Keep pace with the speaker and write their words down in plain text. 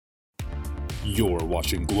You're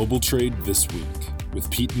watching Global Trade This Week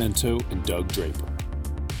with Pete Mento and Doug Draper.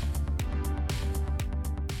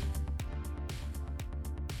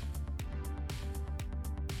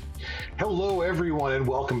 Hello, everyone, and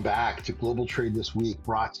welcome back to Global Trade This Week,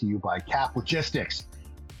 brought to you by Cap Logistics.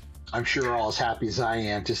 I'm sure you're all as happy as I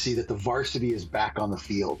am to see that the varsity is back on the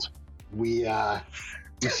field. We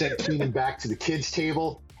sent Keenan back to the kids'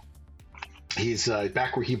 table. He's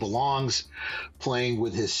back where he belongs, playing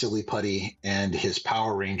with his silly putty and his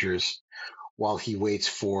Power Rangers while he waits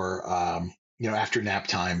for, after nap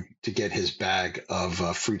time to get his bag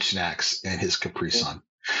of fruit snacks and his Capri Sun,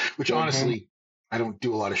 which honestly, I don't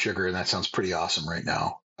do a lot of sugar, and that sounds pretty awesome right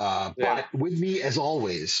now. But with me, as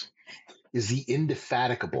always, is the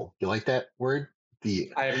indefatigable. You like that word?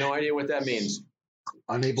 I have no idea what that means.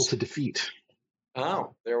 Unable to defeat.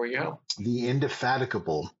 Oh, there we go. The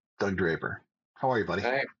indefatigable Doug Draper. How are you, buddy?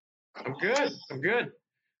 Hey, I'm good.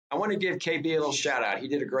 I want to give KB a little shout out. He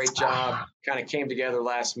did a great job. Kind of came together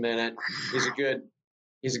last minute. He's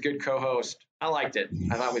a good co-host. I liked it.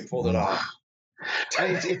 I thought we pulled it off.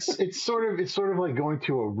 It's sort of like going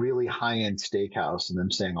to a really high-end steakhouse and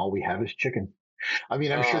them saying all we have is chicken. I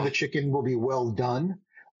mean, I'm sure the chicken will be well done.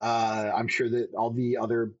 I'm sure that all the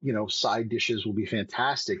other, side dishes will be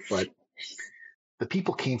fantastic, but the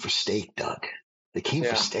people came for steak, Doug. They came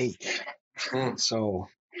for steak. So,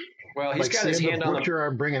 well, he's got his hand on the.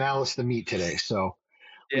 I'm bringing Alice the meat today, so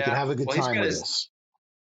we can have a good time with this.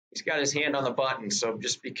 He's got his hand on the button, so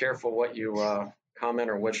just be careful what you comment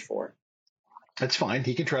or wish for. That's fine.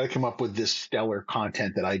 He can try to come up with this stellar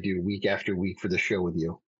content that I do week after week for the show with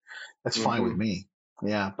you. That's fine with me.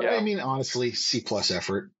 Yeah. But I mean, honestly, C+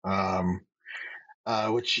 effort,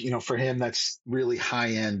 which, for him, that's really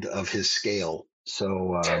high end of his scale.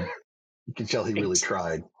 So you can tell he really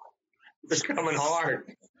tried. It's coming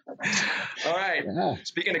hard. All right. Yeah.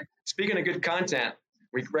 Speaking of good content,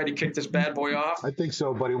 we ready to kick this bad boy off? I think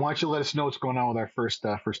so, buddy. Why don't you let us know what's going on with our first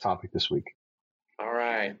topic this week? All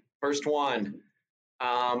right. First one.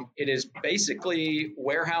 It is basically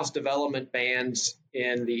warehouse development bans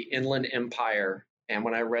in the Inland Empire. And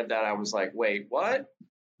when I read that, I was like, wait, what?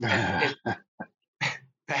 It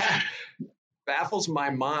baffles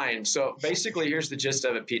my mind. So basically, here's the gist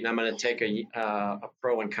of it, Pete, and I'm going to take a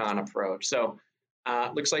pro and con approach. So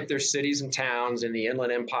it looks like there's cities and towns in the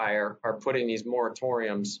Inland Empire are putting these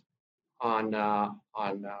moratoriums on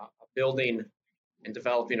building and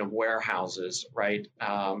developing of warehouses, right?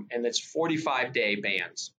 And it's 45-day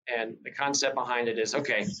bans. And the concept behind it is,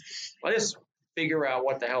 okay, let us figure out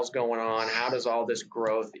what the hell's going on. How does all this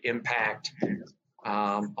growth impact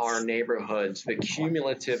our neighborhoods, the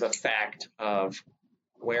cumulative effect of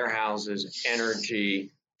warehouses,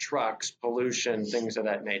 energy, trucks, pollution, things of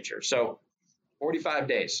that nature. So 45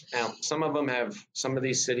 days. Now, some of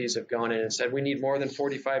these cities have gone in and said, we need more than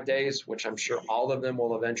 45 days, which I'm sure all of them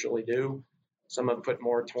will eventually do. Some have put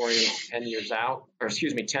moratoriums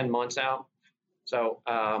 10 months out. So,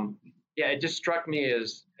 it just struck me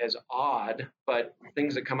as odd, but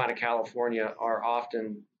things that come out of California are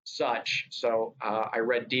often such. So I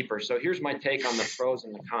read deeper. So here's my take on the pros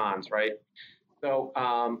and the cons, right? So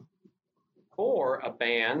for a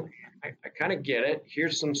ban, I kind of get it.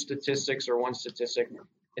 Here's some statistics, or one statistic.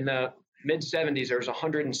 In the mid-'70s, there was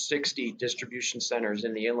 160 distribution centers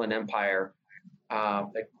in the Inland Empire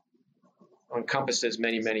that encompasses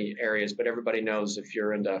many, many areas, but everybody knows, if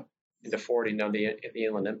you're into 40, know the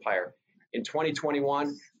Inland Empire. In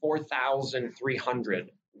 2021,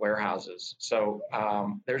 4,300 warehouses. So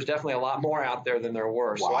there's definitely a lot more out there than there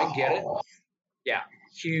were. Wow. So I get it. Yeah,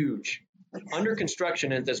 huge. Under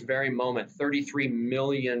construction at this very moment, 33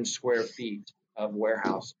 million square feet of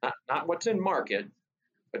warehouse. Not what's in market,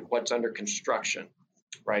 but what's under construction,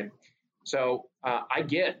 right? So I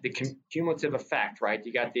get the cumulative effect, right?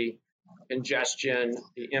 You got the congestion,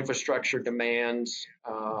 the infrastructure demands,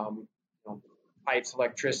 pipes,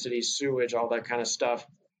 electricity, sewage, all that kind of stuff.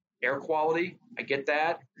 Air quality, I get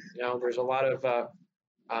that. There's a lot of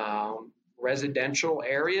residential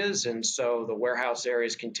areas, and so the warehouse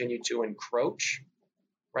areas continue to encroach,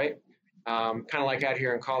 right? Kind of like out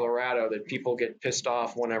here in Colorado, that people get pissed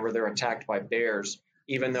off whenever they're attacked by bears,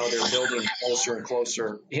 even though they're building closer and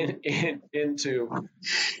closer into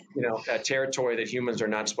a territory that humans are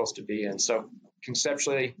not supposed to be in. So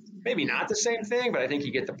conceptually, maybe not the same thing, but I think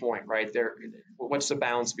you get the point, right? What's the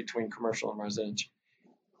balance between commercial and residential?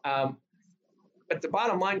 But the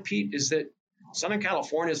bottom line, Pete, is that Southern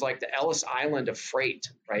California is like the Ellis Island of freight,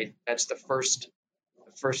 right? That's the first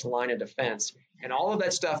line of defense. And all of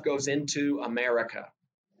that stuff goes into America,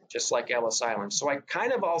 just like Ellis Island. So I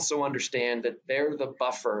kind of also understand that they're the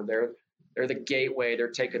buffer. They're They're the gateway. They're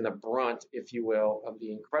taking the brunt, if you will, of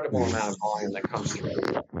the incredible amount of volume that comes through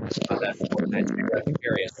that port in that geographic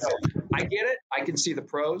area. So I get it. I can see the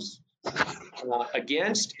pros.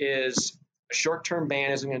 Against is a short-term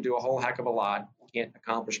ban isn't going to do a whole heck of a lot. You can't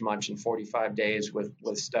accomplish much in 45 days with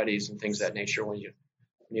studies and things of that nature when you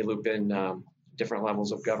loop in different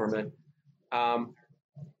levels of government.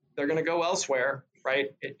 They're going to go elsewhere, right?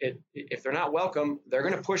 If they're not welcome, they're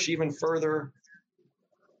going to push even further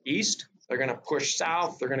east. They're going to push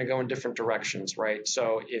south. They're going to go in different directions, right?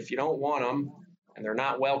 So if you don't want them and they're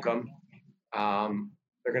not welcome,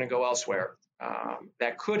 they're going to go elsewhere.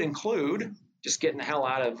 That could include just getting the hell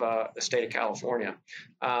out of the state of California.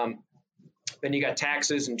 Then you got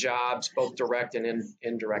taxes and jobs, both direct and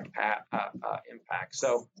indirect impact.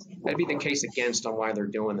 So that'd be the case against on why they're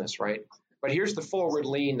doing this, right? But here's the forward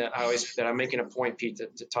lean that I'm making a point, Pete,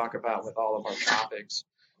 to talk about with all of our topics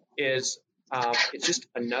is it's just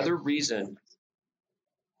another reason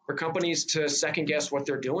for companies to second guess what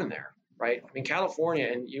they're doing there, right? I mean, California,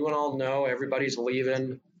 and you and all know everybody's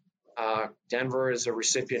leaving. Denver is a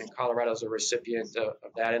recipient, Colorado is a recipient of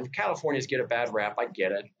that, and Californians get a bad rap. I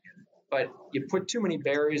get it, but you put too many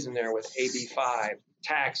barriers in there with AB5,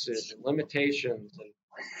 taxes and limitations,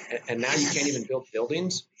 and now you can't even build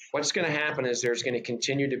buildings. What's going to happen is there's going to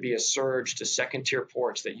continue to be a surge to second-tier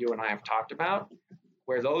ports that you and I have talked about,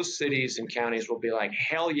 where those cities and counties will be like,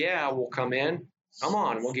 hell yeah, we'll come in. Come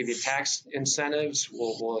on, we'll give you tax incentives.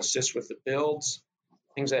 We'll assist with the builds,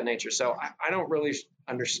 things of that nature. So I don't really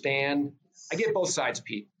understand. I get both sides,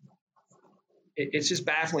 Pete. It's just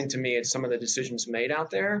baffling to me. It's some of the decisions made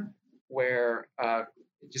out there where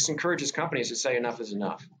it just encourages companies to say enough is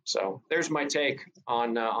enough. So there's my take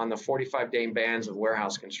on the 45-day bans of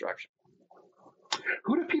warehouse construction.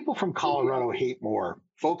 Who do people from Colorado hate more?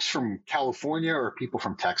 Folks from California or people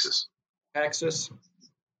from Texas? Texas.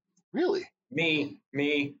 Really? Me,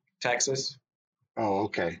 Texas. Oh,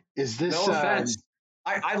 okay. Is this no offense?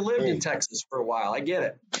 I lived in Texas for a while. I get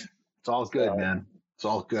it. It's all good, man. It's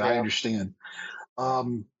all good. Yeah. I understand.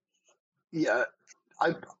 Yeah,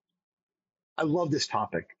 I love this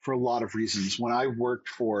topic for a lot of reasons. When I worked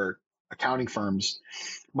for accounting firms,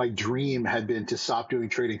 my dream had been to stop doing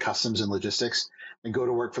trading customs and logistics and go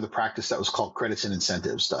to work for the practice that was called credits and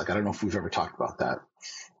incentives, Doug. I don't know if we've ever talked about that,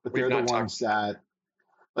 but they're the ones that,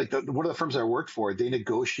 like one of the firms I worked for, they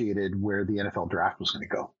negotiated where the NFL draft was going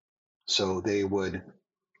to go. So they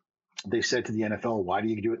said to the NFL, why do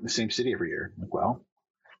you do it in the same city every year? I'm like, well,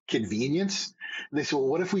 convenience. And they said, well,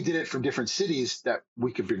 what if we did it from different cities that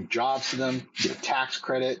we could bring jobs to them, get a tax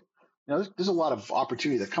credit? You know, there's a lot of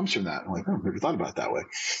opportunity that comes from that. I'm like, oh, I've never thought about it that way.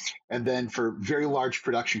 And then for very large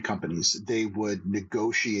production companies, they would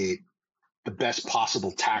negotiate the best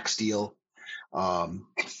possible tax deal,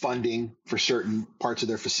 funding for certain parts of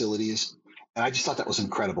their facilities. And I just thought that was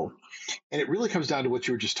incredible. And it really comes down to what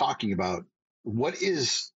you were just talking about. What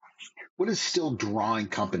is still drawing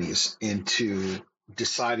companies into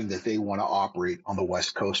deciding that they want to operate on the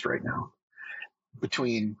West Coast right now?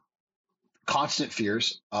 Between constant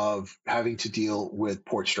fears of having to deal with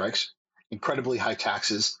port strikes, incredibly high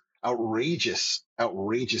taxes, outrageous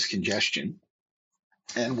congestion,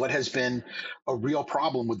 and what has been a real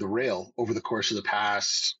problem with the rail over the course of the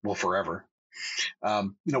past, well, forever.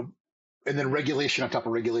 And then regulation on top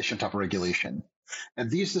of regulation on top of regulation.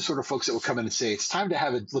 And these are the sort of folks that will come in and say, it's time to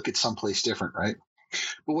have a look at someplace different, right?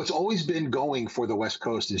 But what's always been going for the West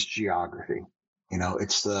Coast is geography. You know,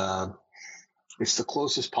 it's the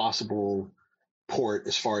closest possible port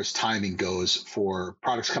as far as timing goes for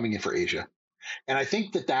products coming in for Asia. And I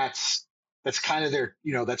think that's kind of their,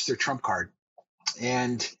 that's their trump card.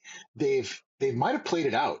 And they might have played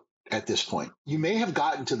it out at this point. You may have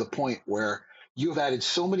gotten to the point where you have added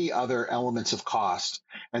so many other elements of cost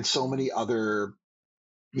and so many other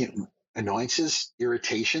annoyances,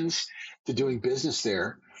 irritations to doing business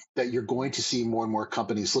there that you're going to see more and more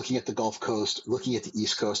companies looking at the Gulf Coast, looking at the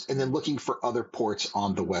East Coast, and then looking for other ports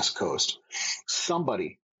on the West Coast.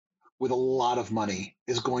 Somebody with a lot of money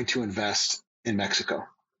is going to invest in Mexico,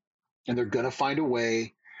 and they're going to find a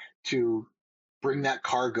way to bring that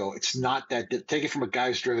cargo. It's not that – take it from a guy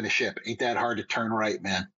who's driven a ship. Ain't that hard to turn right,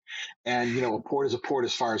 man. And, a port is a port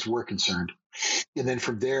as far as we're concerned. And then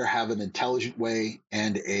from there, have an intelligent way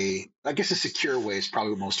and a secure way is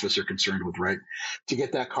probably what most of us are concerned with, right? To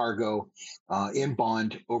get that cargo in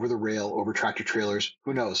bond over the rail, over tractor trailers.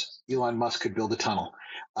 Who knows? Elon Musk could build a tunnel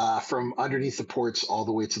from underneath the ports all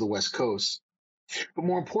the way to the West Coast. But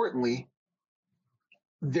more importantly,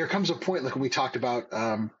 there comes a point, like when we talked about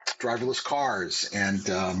driverless cars and,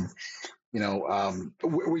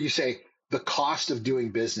 where you say the cost of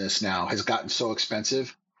doing business now has gotten so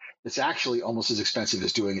expensive it's actually almost as expensive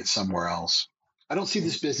as doing it somewhere else. I don't see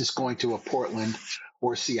this business going to a Portland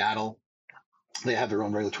or Seattle. They have their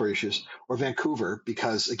own regulatory issues, or Vancouver,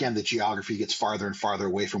 because again, the geography gets farther and farther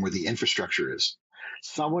away from where the infrastructure is.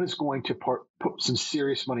 Someone is going to put some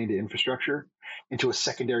serious money into infrastructure, into a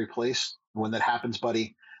secondary place. When that happens,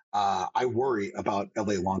 buddy, I worry about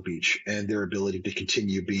LA Long Beach and their ability to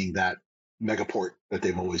continue being that megaport that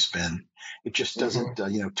they've always been. It just doesn't,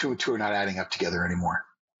 two and two are not adding up together anymore.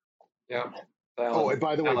 Yeah. Oh, and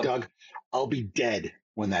by the way, Doug, I'll be dead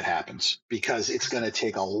when that happens because it's going to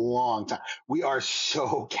take a long time. We are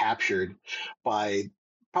so captured by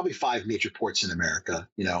probably 5 major ports in America,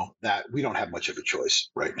 that we don't have much of a choice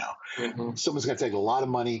right now. Mm-hmm. Someone's going to take a lot of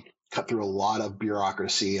money, cut through a lot of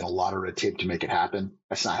bureaucracy and a lot of red tape to make it happen.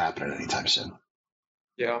 That's not happening anytime soon.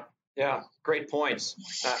 Yeah. Yeah. Great points.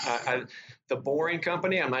 The Boring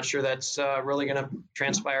Company, I'm not sure that's really going to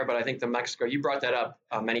transpire, but I think the Mexico, you brought that up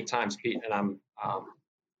many times, Pete, and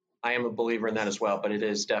I am a believer in that as well, but it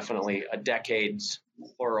is definitely a decades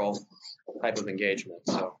plural type of engagement.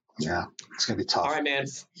 So yeah, it's going to be tough. All right, man,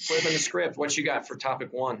 flipping the script. What you got for topic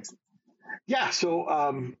 1? Yeah.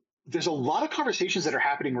 So there's a lot of conversations that are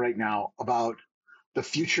happening right now about the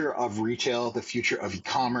future of retail, the future of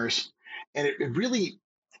e-commerce. And it really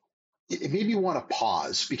made me want to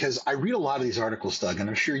pause because I read a lot of these articles, Doug, and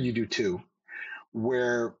I'm sure you do too,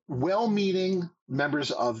 where well-meaning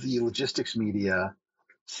members of the logistics media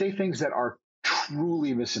say things that are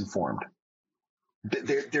truly misinformed.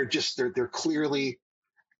 They're clearly,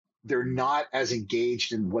 they're not as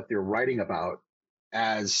engaged in what they're writing about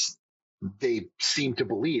as they seem to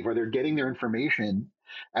believe, or they're getting their information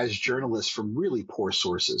as journalists from really poor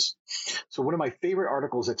sources. So one of my favorite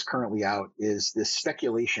articles that's currently out is this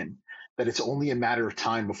speculation that it's only a matter of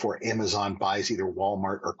time before Amazon buys either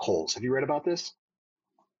Walmart or Kohl's. Have you read about this?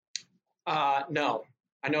 No.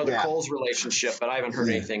 I know the Kohl's relationship, but I haven't heard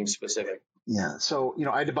anything specific. Yeah. So,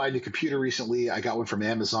 I had to buy a new computer recently. I got one from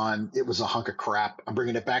Amazon. It was a hunk of crap. I'm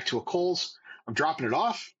bringing it back to a Kohl's. I'm dropping it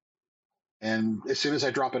off. And as soon as I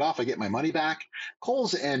drop it off, I get my money back.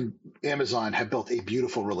 Kohl's and Amazon have built a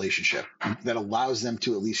beautiful relationship that allows them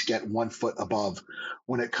to at least get 1 foot above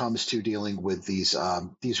when it comes to dealing with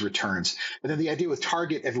these returns. And then the idea with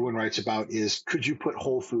Target everyone writes about is, could you put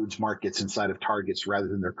Whole Foods markets inside of Targets rather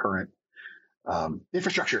than their current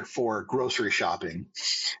infrastructure for grocery shopping?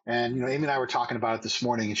 And, Amy and I were talking about it this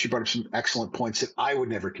morning, and she brought up some excellent points that I would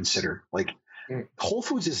never consider. Like, Whole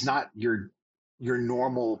Foods is not your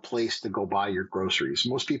normal place to go buy your groceries.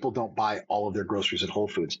 Most people don't buy all of their groceries at Whole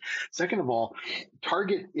Foods. Second of all,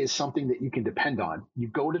 Target is something that you can depend on. You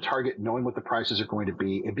go to Target knowing what the prices are going to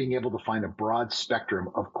be and being able to find a broad spectrum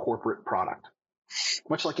of corporate product,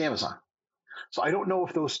 much like Amazon. So I don't know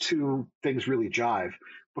if those two things really jive.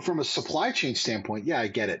 But from a supply chain standpoint, yeah, I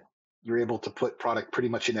get it. You're able to put product pretty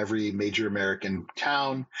much in every major American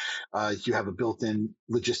town. You have a built-in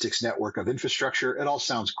logistics network of infrastructure. It all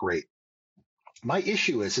sounds great. My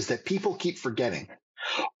issue is that people keep forgetting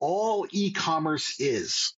all e-commerce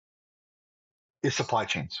is supply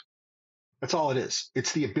chains. That's all it is.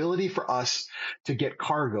 It's the ability for us to get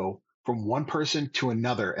cargo from one person to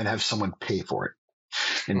another and have someone pay for it.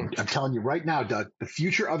 And I'm telling you right now, Doug, the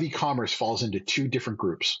future of e-commerce falls into 2 different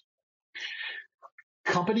groups.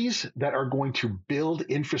 Companies that are going to build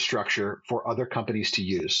infrastructure for other companies to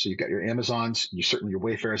use. So you've got your Amazons, certainly your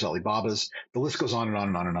Wayfairs, Alibabas, the list goes on and on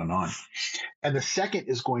and on and on and on. And the second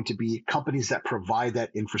is going to be companies that provide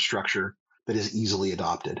that infrastructure that is easily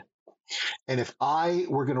adopted. And if I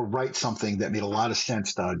were going to write something that made a lot of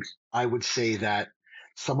sense, Doug, I would say that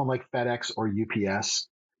someone like FedEx or UPS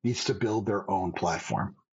needs to build their own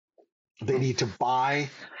platform. They need to buy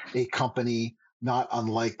a company not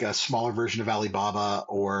unlike a smaller version of Alibaba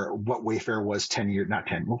or what Wayfair was 7 years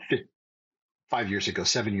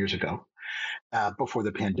ago, before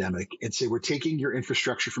the pandemic, and say, we're taking your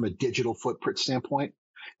infrastructure from a digital footprint standpoint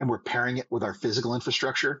and we're pairing it with our physical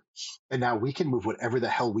infrastructure. And now we can move whatever the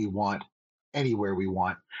hell we want, anywhere we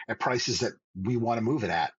want, at prices that we want to move it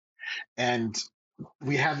at. And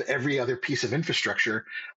we have every other piece of infrastructure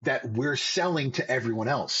that we're selling to everyone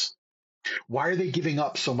else. Why are they giving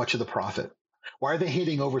up so much of the profit? Why are they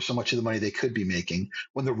handing over so much of the money they could be making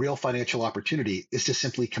when the real financial opportunity is to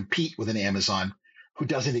simply compete with an Amazon who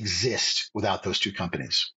doesn't exist without those 2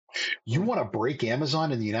 companies? You want to break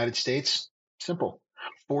Amazon in the United States? Simple.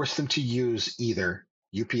 Force them to use either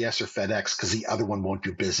UPS or FedEx because the other one won't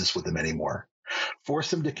do business with them anymore.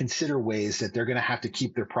 Force them to consider ways that they're going to have to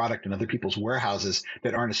keep their product in other people's warehouses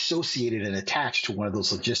that aren't associated and attached to one of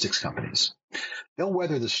those logistics companies. They'll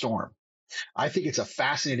weather the storm. I think it's a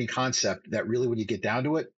fascinating concept that really, when you get down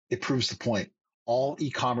to it, it proves the point. all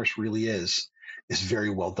e-commerce really is very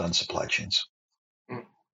well done supply chains.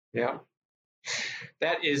 Yeah.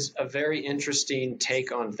 That is a very interesting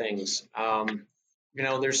take on things.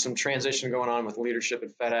 There's some transition going on with leadership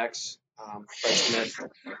at FedEx. Fred Smith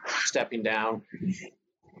stepping down.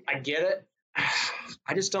 I get it.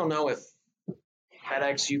 I just don't know if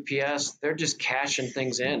FedEx, UPS, they're just cashing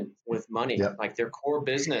things in with money. Yep. Like their core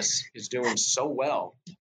business is doing so well.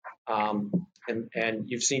 And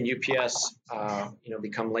you've seen UPS,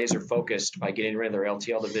 become laser focused by getting rid of their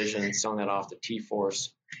LTL division and selling that off to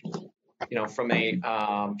T-Force. From a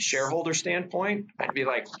shareholder standpoint, I'd be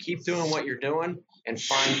like, keep doing what you're doing and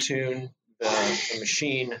fine tune the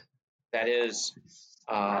machine that is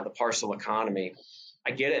the parcel economy.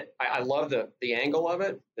 I get it. I love the angle of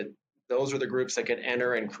it, that those are the groups that can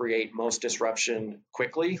enter and create most disruption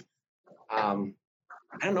quickly. I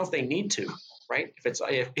don't know if they need to, right?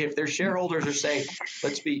 If their shareholders are saying,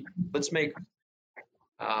 let's make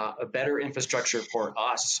a better infrastructure for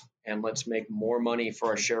us, and let's make more money for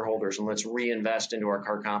our shareholders, and let's reinvest into our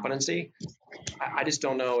core competency. I just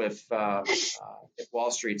don't know if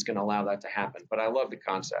Wall Street's going to allow that to happen, but I love the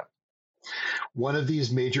concept. One of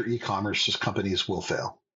these major e-commerce companies will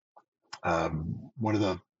fail.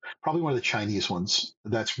 Probably one of the Chinese ones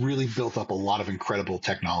that's really built up a lot of incredible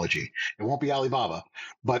technology. It won't be Alibaba,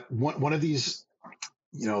 but one of these,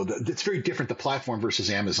 it's very different, the platform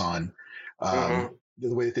versus Amazon, the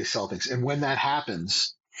way that they sell things. And when that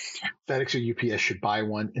happens, FedEx or UPS should buy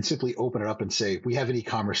one and simply open it up and say, we have an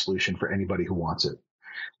e-commerce solution for anybody who wants it.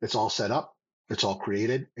 It's all set up. It's all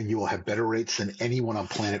created, and you will have better rates than anyone on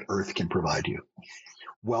planet Earth can provide you.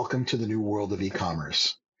 Welcome to the new world of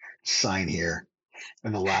e-commerce. Sign here,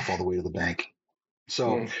 and they'll laugh all the way to the bank.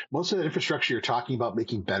 So most of the infrastructure you're talking about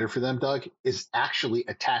making better for them, Doug, is actually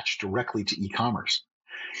attached directly to e-commerce.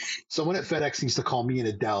 Someone at FedEx needs to call me and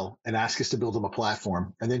Adele and ask us to build them a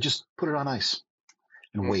platform, and then just put it on ice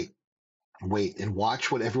and wait and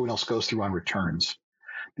watch what everyone else goes through on returns.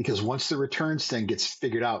 Because once the returns thing gets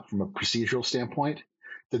figured out from a procedural standpoint,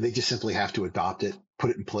 then they just simply have to adopt it, put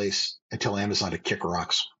it in place, and tell Amazon to kick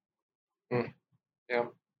rocks. Yeah.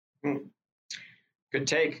 Good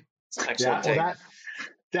take. Excellent take. Well,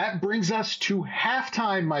 that brings us to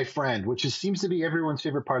halftime, my friend, which seems to be everyone's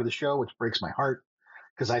favorite part of the show, which breaks my heart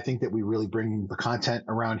because I think that we really bring the content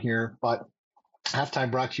around here. But halftime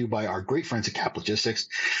brought to you by our great friends at Cap Logistics.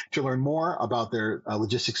 To learn more about their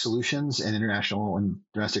logistics solutions and international and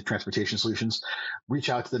domestic transportation solutions, reach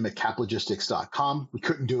out to them at caplogistics.com. We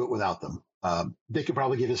couldn't do it without them. They could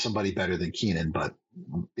probably give us somebody better than Keenan, but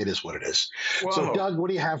it is what it is. Whoa. So, Doug, what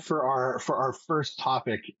do you have for our first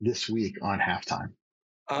topic this week on halftime?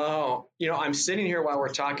 Oh, I'm sitting here while we're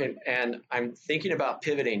talking, and I'm thinking about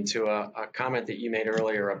pivoting to a comment that you made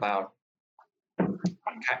earlier about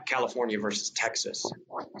California versus Texas.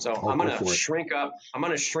 So I'm going to shrink up. I'm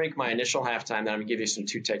going to shrink my initial halftime, then I'm going to give you some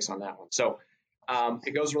two takes on that one. So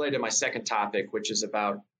it goes related to my second topic, which is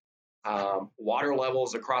about water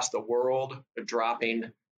levels across the world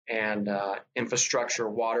dropping, and infrastructure,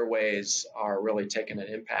 waterways are really taking an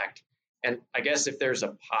impact. And I guess if there's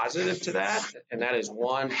a positive to that, and that is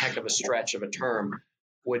one heck of a stretch of a term,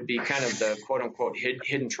 would be kind of the quote unquote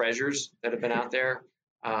hidden treasures that have been out there.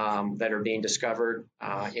 That are being discovered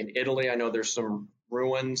in Italy. I know there's some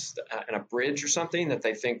ruins and a bridge or something that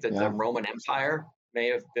they think that the Roman Empire may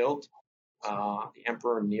have built, the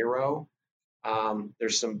Emperor Nero.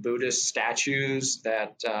 There's some Buddhist statues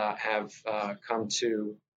that have come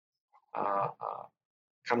to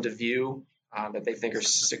view that they think are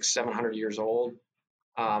 600-700 years old.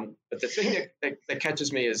 But the thing that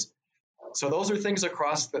catches me is, so those are things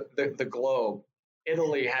across the globe.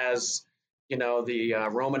 Italy has the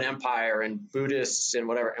Roman Empire and Buddhists and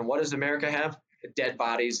whatever. And what does America have? Dead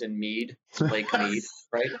bodies in Mead, Lake Mead,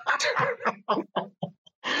 right?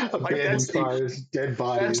 Dead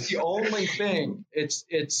bodies. That's the only thing. It's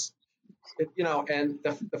and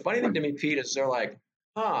the funny thing to me, Pete, is they're like,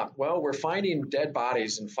 well, we're finding dead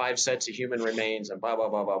bodies and 5 sets of human remains and blah, blah,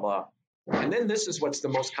 blah, blah, blah. And then this is what's the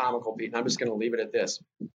most comical, Pete, and I'm just going to leave it at this.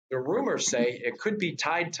 The rumors say it could be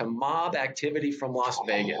tied to mob activity from Las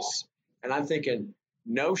Vegas. And I'm thinking,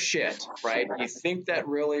 no shit, right? You think that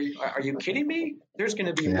really, are you kidding me? There's going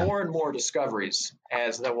to be more and more discoveries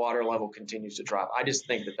as the water level continues to drop. I just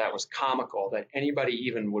think that was comical that anybody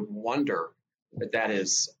even would wonder that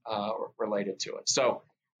is related to it. So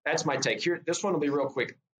that's my take here. This one will be real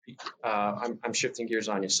quick. I'm shifting gears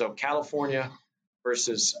on you. So California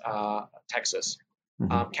versus Texas.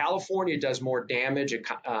 California does more damage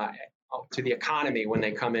to the economy when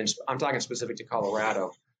they come in. I'm talking specific to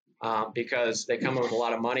Colorado. because they come in with a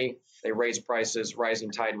lot of money. They raise prices.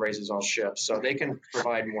 Rising tide raises all ships. So they can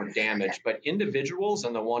provide more damage. But individuals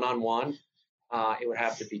and the one-on-one, it would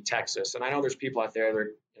have to be Texas. And I know there's people out there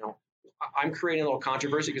that, I'm creating a little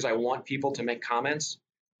controversy because I want people to make comments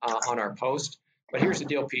on our post. But here's the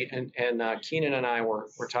deal, Pete, and Keenan and I were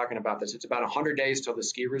talking about this. It's about 100 days till the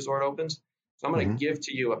ski resort opens. So I'm going to give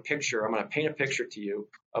to you a picture. I'm going to paint a picture to you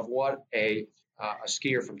of what a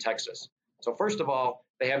skier from Texas. So first of all,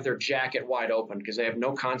 they have their jacket wide open because they have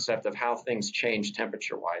no concept of how things change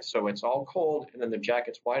temperature-wise. So it's all cold, and then the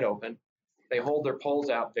jacket's wide open. They hold their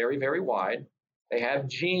poles out very, very wide. They have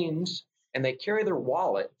jeans, and they carry their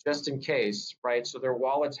wallet just in case, right? So their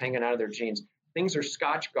wallet's hanging out of their jeans. Things are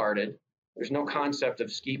Scotch guarded. There's no concept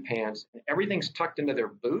of ski pants. Everything's tucked into their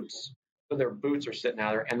boots. So their boots are sitting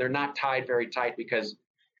out there, and they're not tied very tight because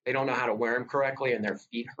they don't know how to wear them correctly, and their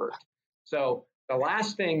feet hurt. So the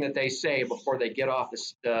last thing that they say before they get off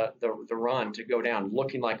the run to go down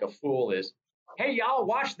looking like a fool is, "Hey, y'all,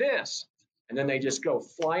 watch this." And then they just go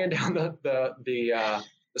flying down the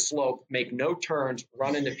slope, make no turns,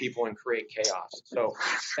 run into people, and create chaos. So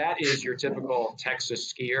that is your typical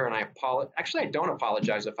Texas skier. And I don't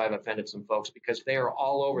apologize if I've offended some folks because they are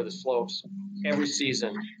all over the slopes every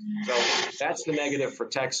season. So that's the negative for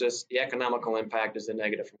Texas. The economical impact is the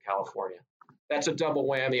negative from California. That's a double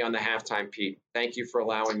whammy on the halftime, Pete. Thank you for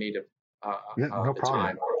allowing me to. No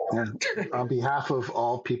problem. Yeah. On behalf of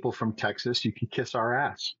all people from Texas, you can kiss our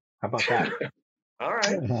ass. How about that? All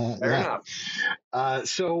right. Fair enough.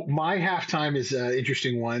 So my halftime is an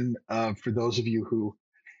interesting one. For those of you who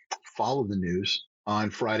follow the news,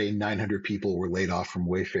 on Friday, 900 people were laid off from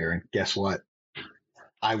Wayfair. And guess what?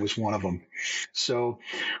 I was one of them. So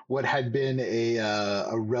what had been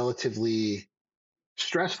a relatively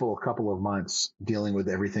stressful couple of months dealing with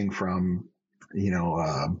everything from,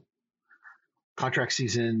 contract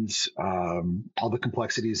seasons, all the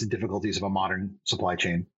complexities and difficulties of a modern supply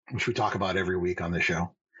chain, which we talk about every week on the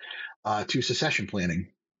show, to succession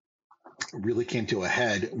planning, really came to a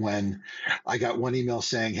head when I got one email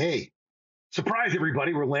saying, "Hey, surprise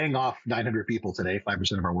everybody, we're laying off 900 people today,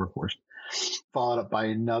 5% of our workforce." Followed up by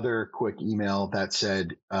another quick email that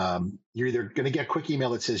said, you're either going to get a quick email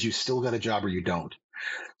that says you still got a job or you don't.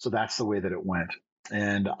 So that's the way that it went.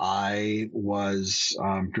 And I was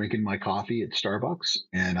drinking my coffee at Starbucks,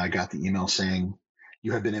 and I got the email saying,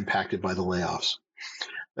 "You have been impacted by the layoffs."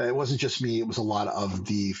 It wasn't just me. It was a lot of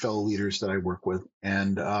the fellow leaders that I work with.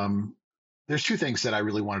 And there's two things that I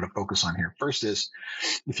really wanted to focus on here. First is,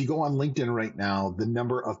 if you go on LinkedIn right now, the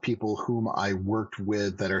number of people whom I worked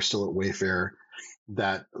with that are still at Wayfair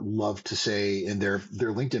that love to say in their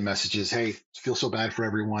LinkedIn messages, "Hey, feel so bad for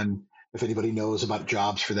everyone. If anybody knows about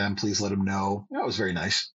jobs for them, please let them know." That was very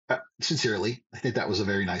nice. Sincerely, I think that was a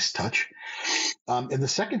very nice touch. And the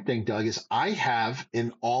second thing, Doug, is I have,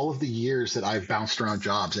 in all of the years that I've bounced around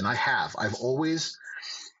jobs, and I've always,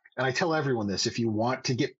 and I tell everyone this, if you want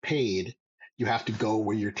to get paid, you have to go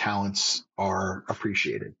where your talents are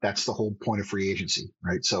appreciated. That's the whole point of free agency,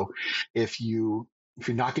 right? So if you're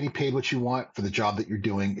not getting paid what you want for the job that you're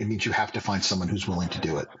doing, it means you have to find someone who's willing to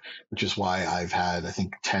do it, which is why I've had, I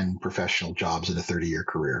think, 10 professional jobs in a 30-year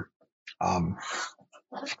career.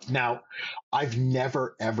 Now, I've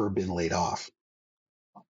never, ever been laid off.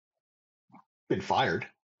 Been fired.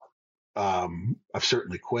 I've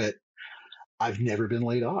certainly quit. I've never been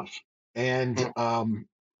laid off. And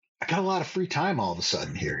I got a lot of free time all of a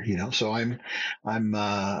sudden here, so I'm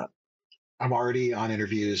already on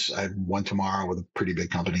interviews. I have one tomorrow with a pretty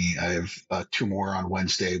big company. I have 2 more on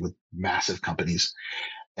Wednesday with massive companies,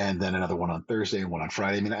 and then another one on Thursday and one on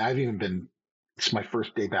Friday. I mean, it's my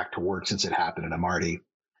first day back to work since it happened, and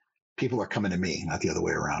people are coming to me, not the other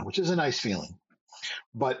way around, which is a nice feeling.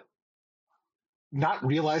 But not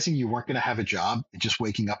realizing you weren't going to have a job and just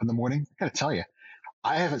waking up in the morning, I got to tell you,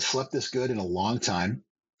 I haven't slept this good in a long time.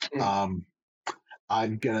 I'm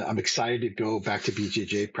excited to go back to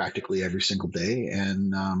BJJ practically every single day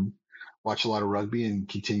and watch a lot of rugby and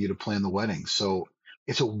continue to plan the wedding. So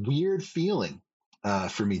it's a weird feeling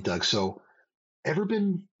for me, Doug. So ever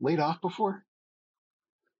been laid off before?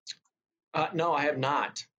 No, I have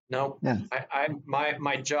not. No, yeah.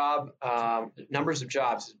 My job, numbers of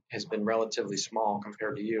jobs has been relatively small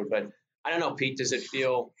compared to you, but I don't know, Pete, does it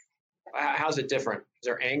feel, how's it different? Is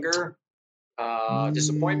there anger,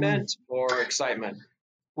 disappointment, or excitement?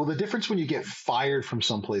 Well, the difference when you get fired from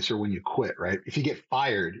someplace or when you quit, right? If you get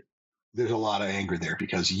fired, there's a lot of anger there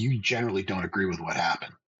because you generally don't agree with what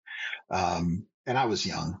happened. And I was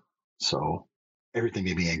young, so everything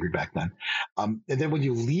made me angry back then. And then when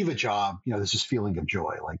you leave a job, there's this feeling of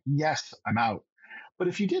joy, like, yes, I'm out. But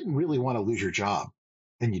if you didn't really want to lose your job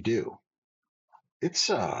and you do, it's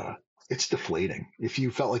deflating. If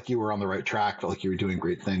you felt like you were on the right track, felt like you were doing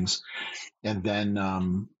great things, and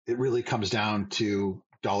then it really comes down to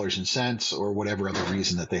dollars and cents or whatever other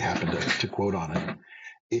reason that they happen to quote on it.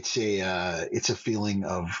 It's a feeling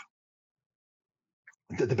of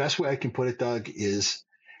the best way I can put it, Doug, is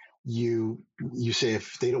you say,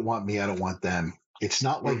 if they don't want me, I don't want them. It's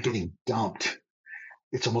not like getting dumped.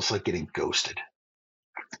 It's almost like getting ghosted.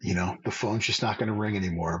 The phone's just not going to ring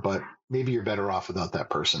anymore, but maybe you're better off without that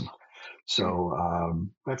person. So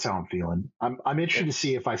that's how I'm feeling. I'm interested to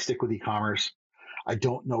see if I stick with e-commerce. I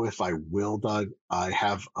don't know if I will, Doug. I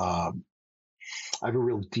have a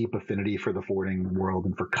real deep affinity for the forwarding world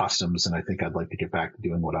and for customs, and I think I'd like to get back to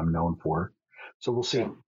doing what I'm known for. So we'll see.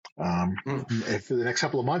 If for the next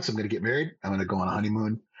couple of months, I'm going to get married. I'm going to go on a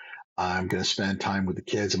honeymoon. I'm going to spend time with the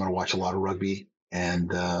kids. I'm going to watch a lot of rugby and,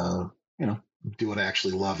 do what I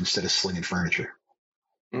actually love instead of slinging furniture.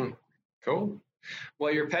 Cool.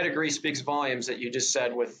 Well, your pedigree speaks volumes that you just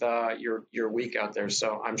said with your week out there.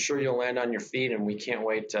 So I'm sure you'll land on your feet, and we can't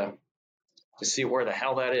wait to see where the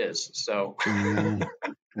hell that is. So I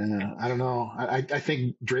don't know. I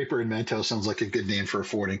think Draper and Mento sounds like a good name for a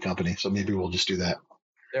forwarding company. So maybe we'll just do that.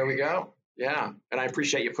 There we go. Yeah. And I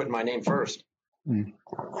appreciate you putting my name first.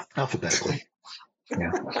 Alphabetically.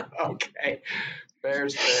 Yeah. Okay.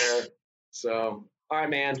 Fair's fair. So, all right,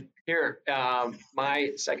 man. Here,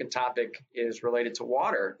 my second topic is related to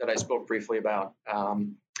water that I spoke briefly about.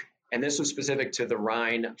 And this was specific to the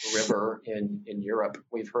Rhine River in Europe.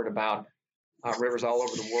 We've heard about rivers all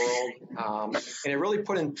over the world. And it really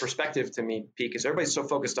put in perspective to me, Pete, because everybody's so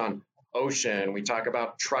focused on ocean. We talk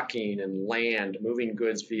about trucking and land, moving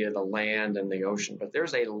goods via the land and the ocean. But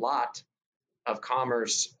there's a lot of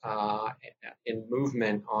commerce in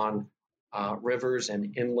movement on rivers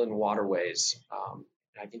and inland waterways.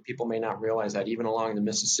 I think people may not realize that even along the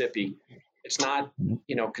Mississippi, it's not,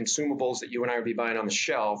 consumables that you and I would be buying on the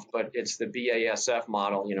shelf, but it's the BASF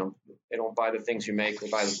model. They don't buy the things you make, they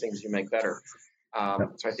buy the things you make better.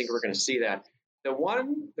 So I think we're going to see that. The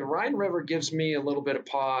Rhine River gives me a little bit of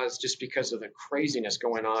pause just because of the craziness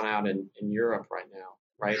going on out in Europe right now,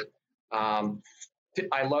 right?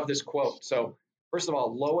 I love this quote. So first of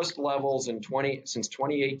all, lowest levels since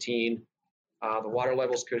 2018. The water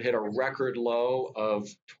levels could hit a record low of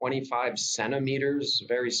 25 centimeters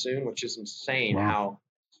very soon, which is insane how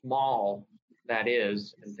small that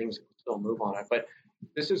is, and things can still move on it. But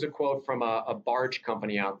this is a quote from a barge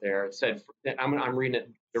company out there. It said, I'm reading it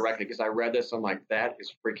directly because I read this. I'm like, that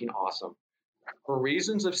is freaking awesome. For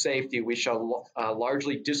reasons of safety, we shall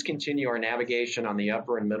largely discontinue our navigation on the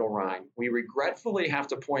upper and middle Rhine. We regretfully have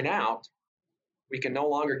to point out we can no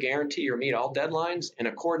longer guarantee or meet all deadlines. In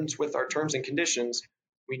accordance with our terms and conditions,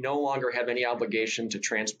 we no longer have any obligation to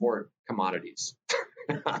transport commodities.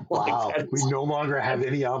 Wow. We no longer have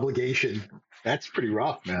any obligation. That's pretty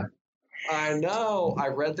rough, man. I know. I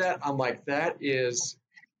read that. I'm like, that is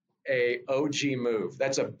a OG move.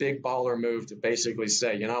 That's a big baller move to basically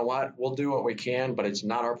say, you know what? We'll do what we can, but it's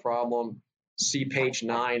not our problem. See page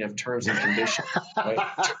 9 of terms and conditions. Right?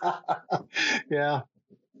 Yeah.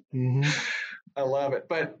 Mm-hmm. I love it.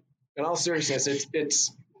 But in all seriousness,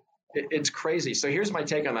 it's crazy. So here's my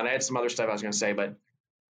take on that. I had some other stuff I was going to say, but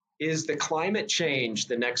is the climate change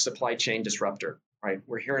the next supply chain disruptor? Right?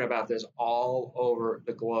 We're hearing about this all over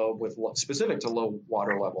the globe with specific to low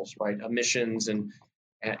water levels, right? Emissions and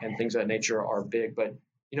things of that nature are big. But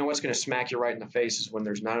you know what's going to smack you right in the face is when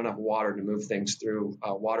there's not enough water to move things through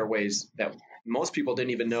waterways that most people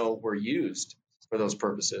didn't even know were used for those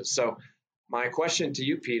purposes. So my question to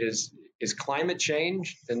you, Pete, is climate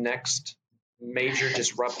change the next major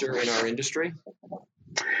disruptor in our industry?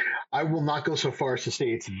 I will not go so far as to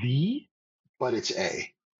say it's but it's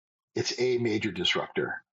a major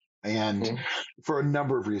disruptor. And for a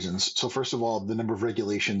number of reasons. So first of all, the number of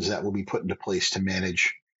regulations that will be put into place to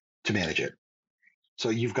manage it.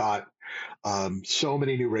 So you've got so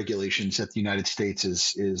many new regulations that the United States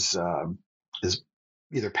is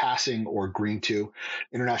either passing or agreeing to,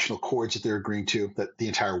 international accords that they're agreeing to, that the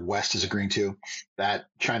entire West is agreeing to, that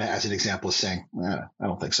China, as an example, is saying, I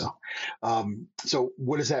don't think so. So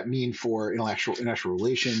what does that mean for international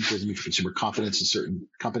relations? What does it mean for consumer confidence in certain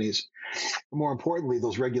companies? More importantly,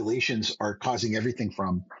 those regulations are causing everything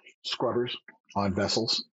from scrubbers on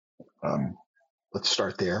vessels. Let's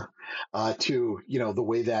start there, to, the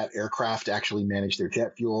way that aircraft actually manage their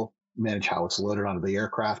jet fuel, manage how it's loaded onto the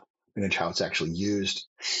aircraft, manage how it's actually used,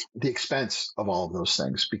 the expense of all of those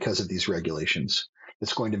things because of these regulations.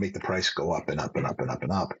 It's going to make the price go up and up and up and up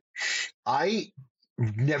and up. I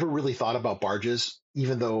never really thought about barges,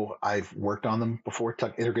 even though I've worked on them before,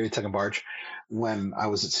 integrated tug and barge, when I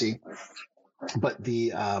was at sea. But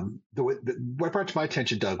what brought to my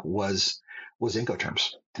attention, Doug, was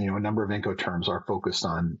Incoterms. A number of Incoterms are focused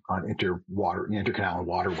on intercanal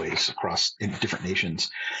waterways across in different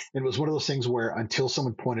nations. And it was one of those things where until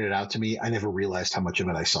someone pointed it out to me, I never realized how much of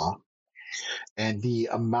it I saw. And the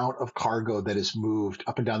amount of cargo that is moved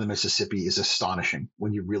up and down the Mississippi is astonishing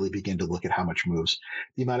when you really begin to look at how much moves.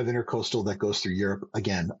 The amount of intercoastal that goes through Europe,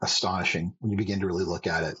 again, astonishing when you begin to really look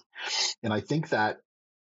at it. And I think that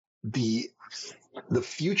the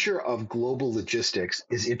future of global logistics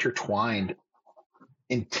is intertwined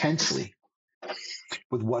intensely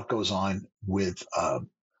with what goes on with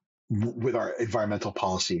our environmental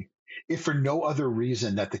policy, if for no other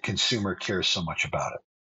reason that the consumer cares so much about it.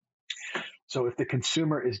 So if the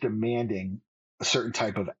consumer is demanding a certain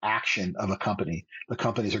type of action of a company, the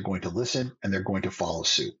companies are going to listen and they're going to follow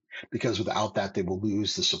suit, because without that, they will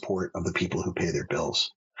lose the support of the people who pay their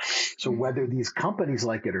bills. So whether these companies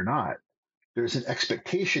like it or not, there's an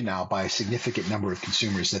expectation now by a significant number of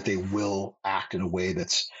consumers that they will act in a way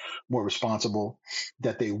that's more responsible,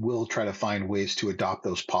 that they will try to find ways to adopt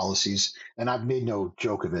those policies. And I've made no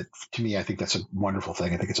joke of it. To me, I think that's a wonderful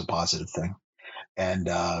thing. I think it's a positive thing. And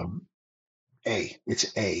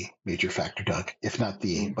it's a major factor, Doug, if not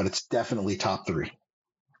the, but it's definitely top 3.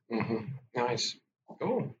 Mm-hmm. Nice.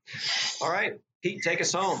 Cool. All right, Pete, take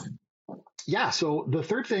us home. Yeah. So the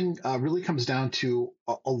third thing really comes down to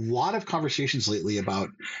a lot of conversations lately about,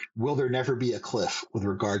 will there never be a cliff with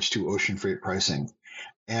regards to ocean freight pricing?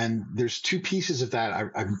 And there's 2 pieces of that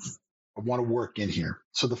I want to work in here.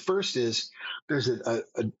 So the first is there's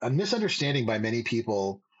a misunderstanding by many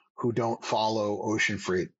people who don't follow ocean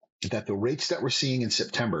freight that the rates that we're seeing in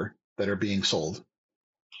September that are being sold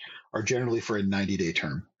are generally for a 90-day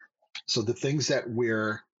term. So the things that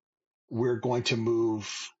we're going to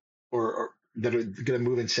move or that are going to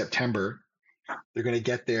move in September, they're going to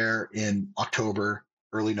get there in October,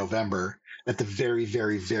 early November, at the very,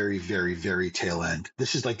 very, very, very, very tail end.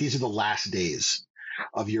 These are the last days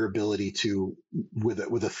of your ability to, with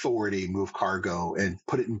authority, move cargo and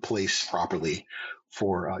put it in place properly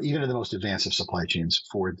for even in the most advanced of supply chains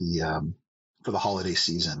for the holiday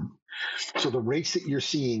season. So the rates that you're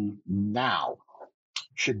seeing now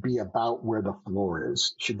should be about where the floor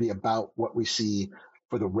is, should be about what we see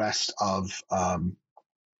for the rest of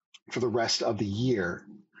the year.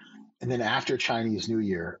 And then after Chinese New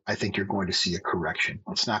Year, I think you're going to see a correction.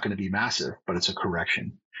 It's not going to be massive, but it's a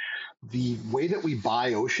correction. The way that we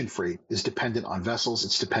buy ocean freight is dependent on vessels.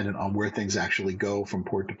 It's dependent on where things actually go from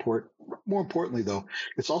port to port. More importantly, though,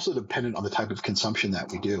 it's also dependent on the type of consumption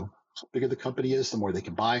that we do. The bigger the company is, the more they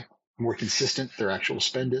can buy, the more consistent their actual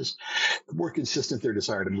spend is, the more consistent their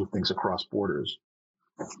desire to move things across borders.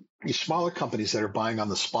 These smaller companies that are buying on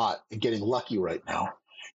the spot and getting lucky right now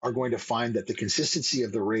are going to find that the consistency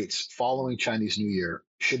of the rates following Chinese New Year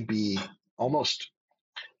should be almost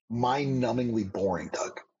mind-numbingly boring,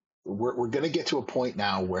 Doug. We're going to get to a point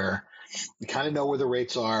now where we kind of know where the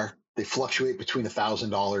rates are. They fluctuate between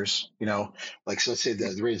 $1,000, so let's say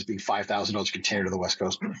the rate is being $5,000 container to the West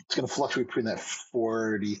Coast. It's going to fluctuate between that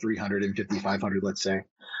 4,300 and 5,500, let's say,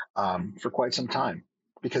 for quite some time,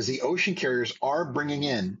 because the ocean carriers are bringing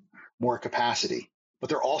in more capacity, but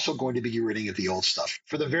they're also going to be getting rid of the old stuff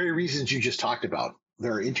for the very reasons you just talked about.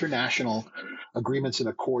 There are international agreements and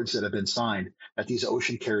accords that have been signed that these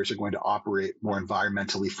ocean carriers are going to operate more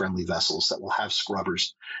environmentally friendly vessels that will have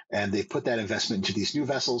scrubbers. And they've put that investment into these new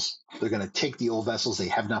vessels. They're going to take the old vessels they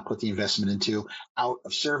have not put the investment into out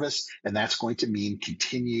of service. And that's going to mean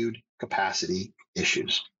continued capacity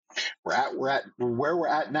issues. We're at where we're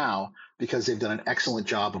at now because they've done an excellent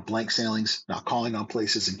job of blank sailings, not calling on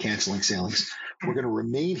places and canceling sailings. We're going to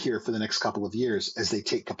remain here for the next couple of years as they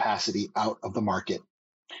take capacity out of the market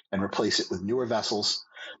and replace it with newer vessels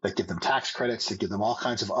that give them tax credits, that give them all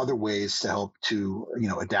kinds of other ways to help to,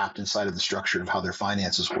 adapt inside of the structure of how their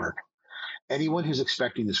finances work. Anyone who's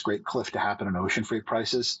expecting this great cliff to happen on ocean freight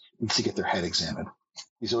prices needs to get their head examined.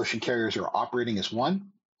 These ocean carriers are operating as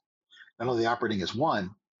one. Not only are they operating as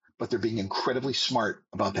one, but they're being incredibly smart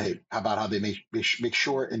about how they make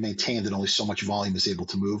sure and maintain that only so much volume is able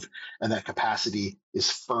to move and that capacity is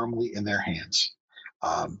firmly in their hands.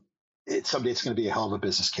 Someday it's going to be a hell of a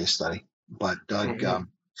business case study. But Doug,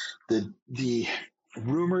 the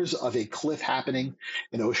rumors of a cliff happening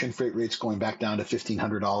in ocean freight rates going back down to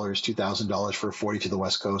 $1,500, $2,000 for a 40 to the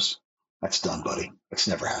West Coast, that's done, buddy. That's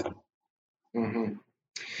never happened. Mm-hmm.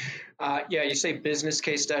 You say business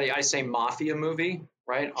case study. I say mafia movie,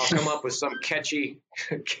 right? I'll come up with some catchy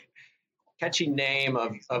catchy name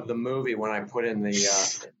of the movie when I put in the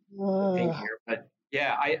thing here. But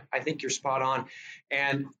yeah, I think you're spot on.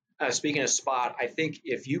 And speaking of spot, I think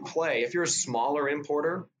if you're a smaller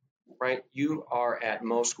importer, right, you are at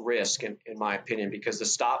most risk, in my opinion, because the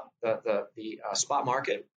spot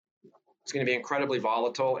market is going to be incredibly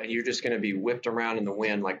volatile, and you're just going to be whipped around in the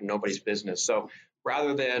wind like nobody's business. So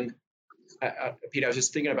rather than, Pete, I was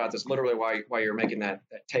just thinking about this literally while you're making that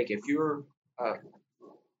take. If you're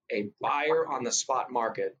a buyer on the spot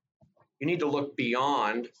market, you need to look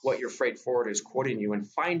beyond what your freight forwarder is quoting you and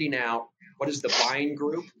finding out what is the buying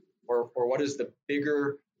group or what is the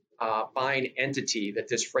bigger buying entity that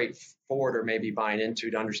this freight forwarder may be buying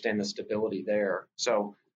into to understand the stability there.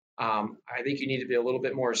 So I think you need to be a little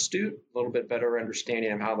bit more astute, a little bit better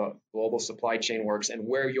understanding of how the global supply chain works and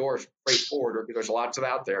where your freight forwarder, because there's lots of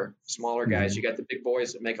out there, smaller guys. You got the big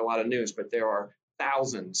boys that make a lot of news, but there are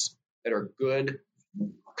thousands that are good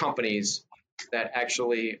companies that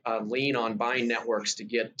actually lean on buying networks to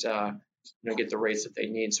get the rates that they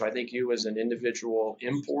need. So I think you as an individual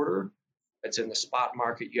importer that's in the spot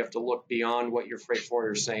market, you have to look beyond what your freight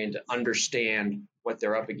forwarder is saying to understand what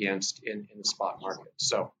they're up against in the spot market.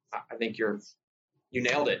 So I think you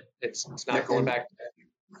nailed it. It's not going back.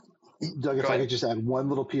 Doug, if I could just add one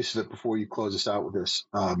little piece of it before you close us out with this.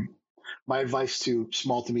 My advice to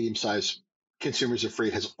small to medium-sized consumers of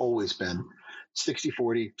freight has always been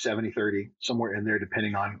 60-40, 70-30, somewhere in there,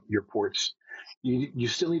 depending on your ports. You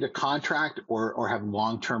still need a contract or have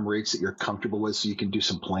long-term rates that you're comfortable with so you can do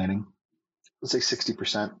some planning. Let's say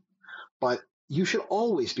 60%. But you should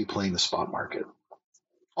always be playing the spot market.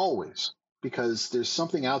 Always. Because there's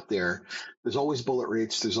something out there. There's always bullet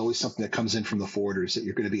rates. There's always something that comes in from the forwarders that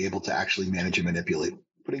you're going to be able to actually manage and manipulate.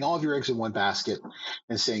 Putting all of your eggs in one basket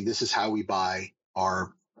and saying this is how we buy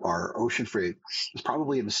our ocean freight is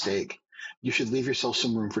probably a mistake. You should leave yourself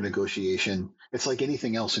some room for negotiation. It's like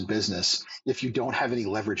anything else in business. If you don't have any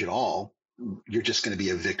leverage at all, you're just going to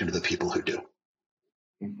be a victim to the people who do.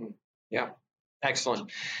 Mm-hmm. Yeah.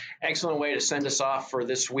 Excellent. Excellent way to send us off for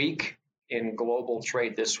this week in Global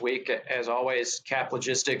Trade This Week. As always, Cap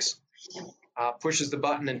Logistics pushes the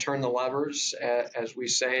button and turn the levers, as we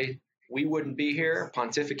say. We wouldn't be here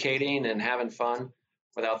pontificating and having fun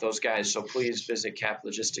without those guys. So please visit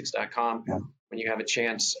caplogistics.com when you have a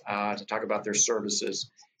chance to talk about their services.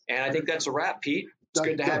 And I think that's a wrap, Pete. It's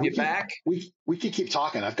good to have you back. We could keep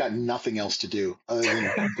talking. I've got nothing else to do other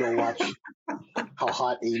than go watch how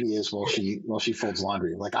hot Amy is while she folds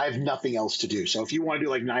laundry. Like, I have nothing else to do. So if you want to do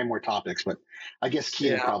like 9 more topics, but I guess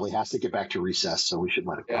Keaton probably has to get back to recess, so we should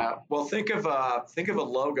let it go. Yeah. Well, think of a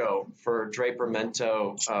logo for Draper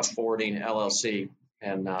Mento Forwarding LLC,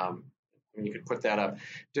 and you could put that up.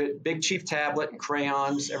 Big Chief tablet and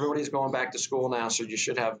crayons. Everybody's going back to school now, so you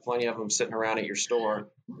should have plenty of them sitting around at your store.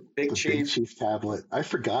 Big Chief tablet. I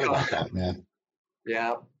forgot about that, man.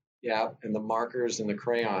 Yeah, and the markers and the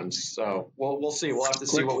crayons. So we'll see. We'll have to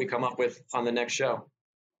see what we come up with on the next show.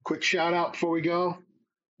 Quick shout out before we go.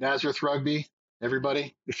 Nazareth Rugby,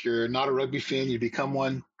 everybody. If you're not a rugby fan, you become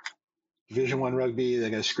one. Division I rugby.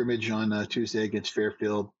 They got a scrimmage on Tuesday against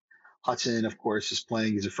Fairfield. Hudson, of course, is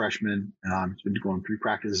playing. He's a freshman. He's been going 3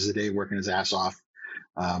 practices a day, working his ass off.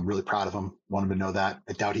 Really proud of him. Want him to know that.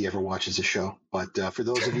 I doubt he ever watches the show. But for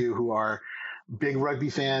those of you who are big rugby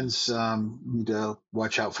fans, you need to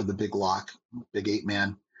watch out for the big lock, big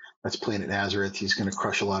 8-man that's playing at Nazareth. He's going to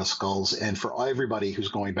crush a lot of skulls. And for everybody who's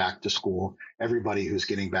going back to school, everybody who's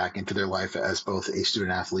getting back into their life as both a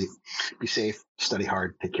student athlete, be safe, study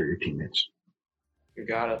hard, take care of your teammates. You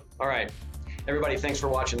got it. All right. Everybody, thanks for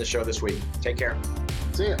watching the show this week. Take care.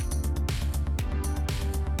 See ya.